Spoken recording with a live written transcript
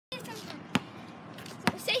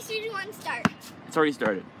one start? It's already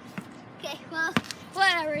started. Okay, well,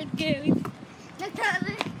 whatever, dude. Let's have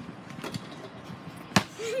it.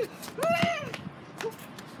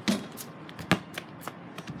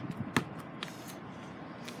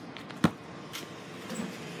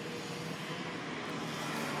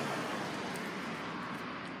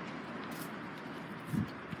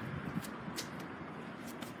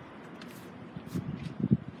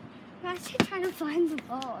 I'm actually trying to find the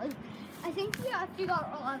ball. I think we actually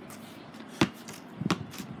got lost.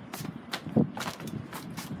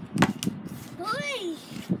 Oi!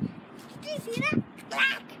 Did you see that?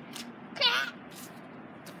 Crack! Crack!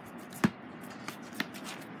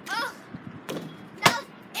 Oh! That was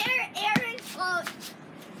Aaron's fault.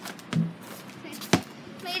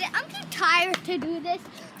 Made it. I'm too tired to do this.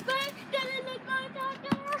 But it doesn't look like that.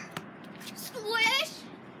 Squish!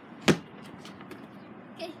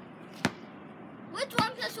 Okay. What's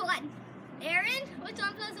 1 plus 1? Aaron, what's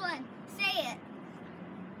 1 plus 1? Say it.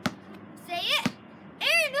 Say it.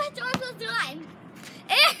 Aaron, what's 1 plus 1?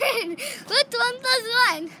 Aaron, what's 1 plus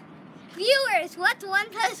 1? Viewers, what's 1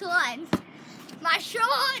 plus 1? My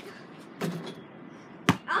shot.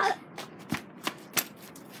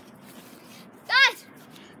 Guys,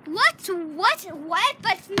 what's wet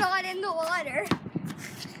but's not in the water?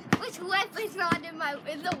 What's wet but's not in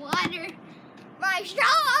the water? My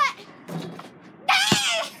shot.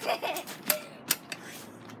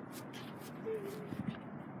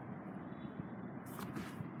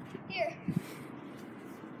 Here.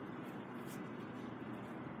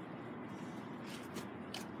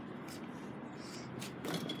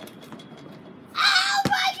 Oh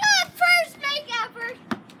my God! First make effort.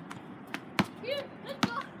 Here, let's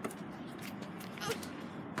go.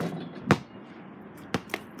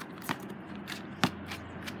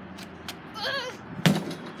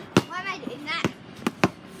 Why am I doing that?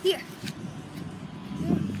 Here.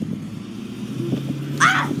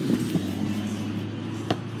 Ah!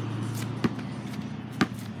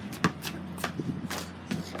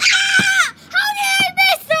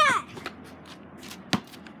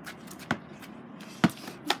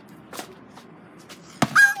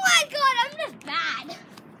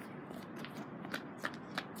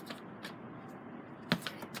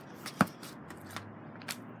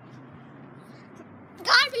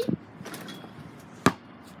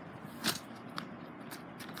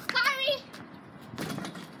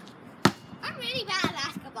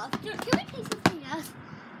 Can we play something else?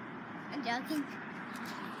 I'm joking.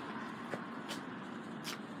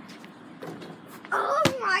 Oh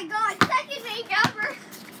my God, second make ever.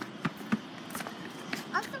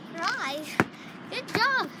 I'm surprised. Good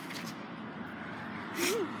job.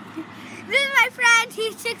 This is my friend,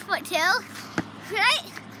 he's 6'2", right?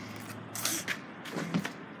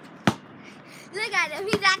 Look at him,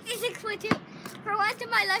 he's actually 6'2". For once in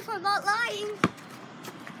my life, I'm not lying.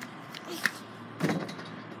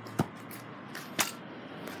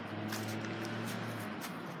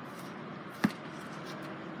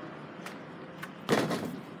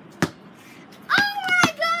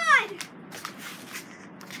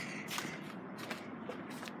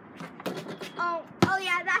 Oh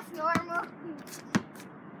yeah, that's normal.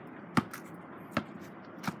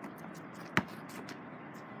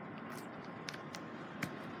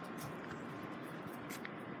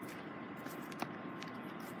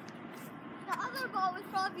 The other ball was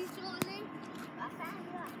probably floating.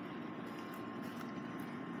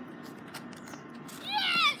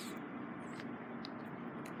 Yes!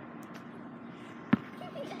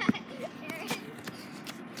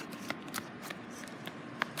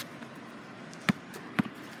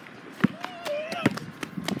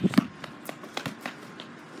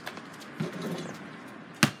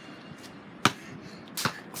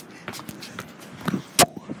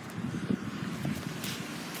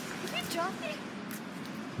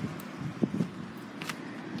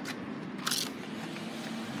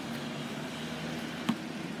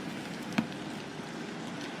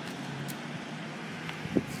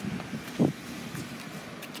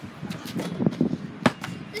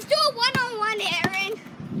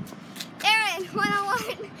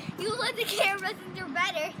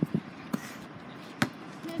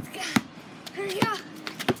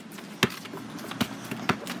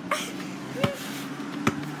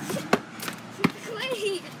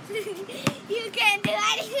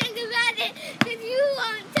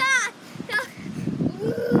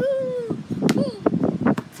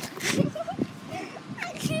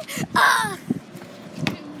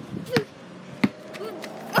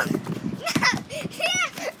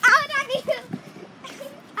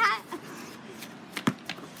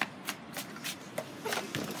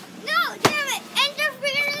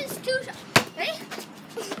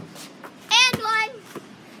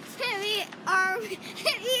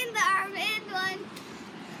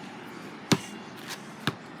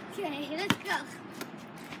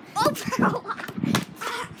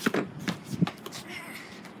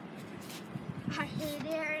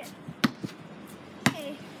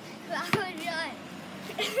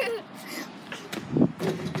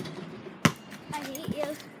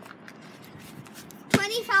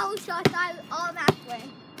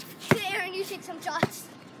 take some shots.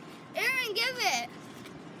 Aaron, give it.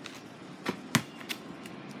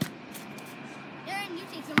 Aaron, you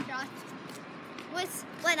take some shots.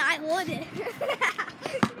 When I hold it.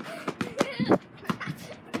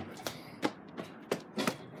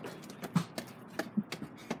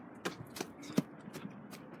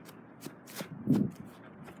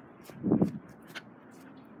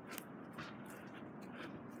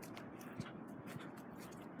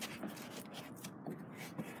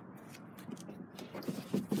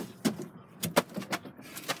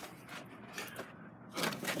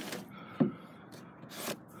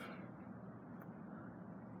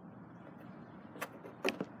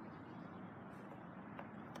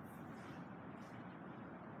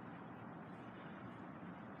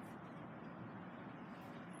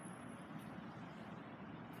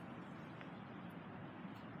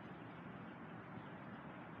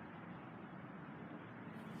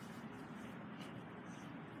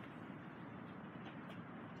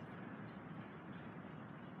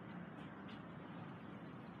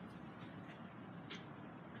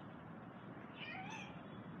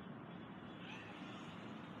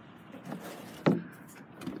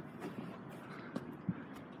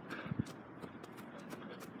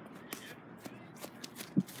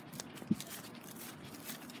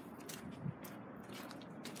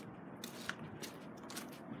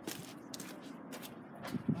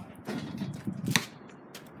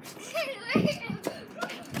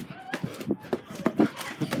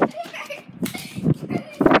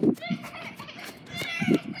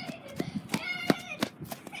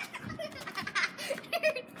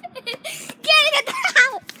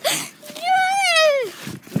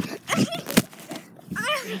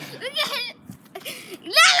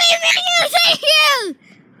 Let me make you say you!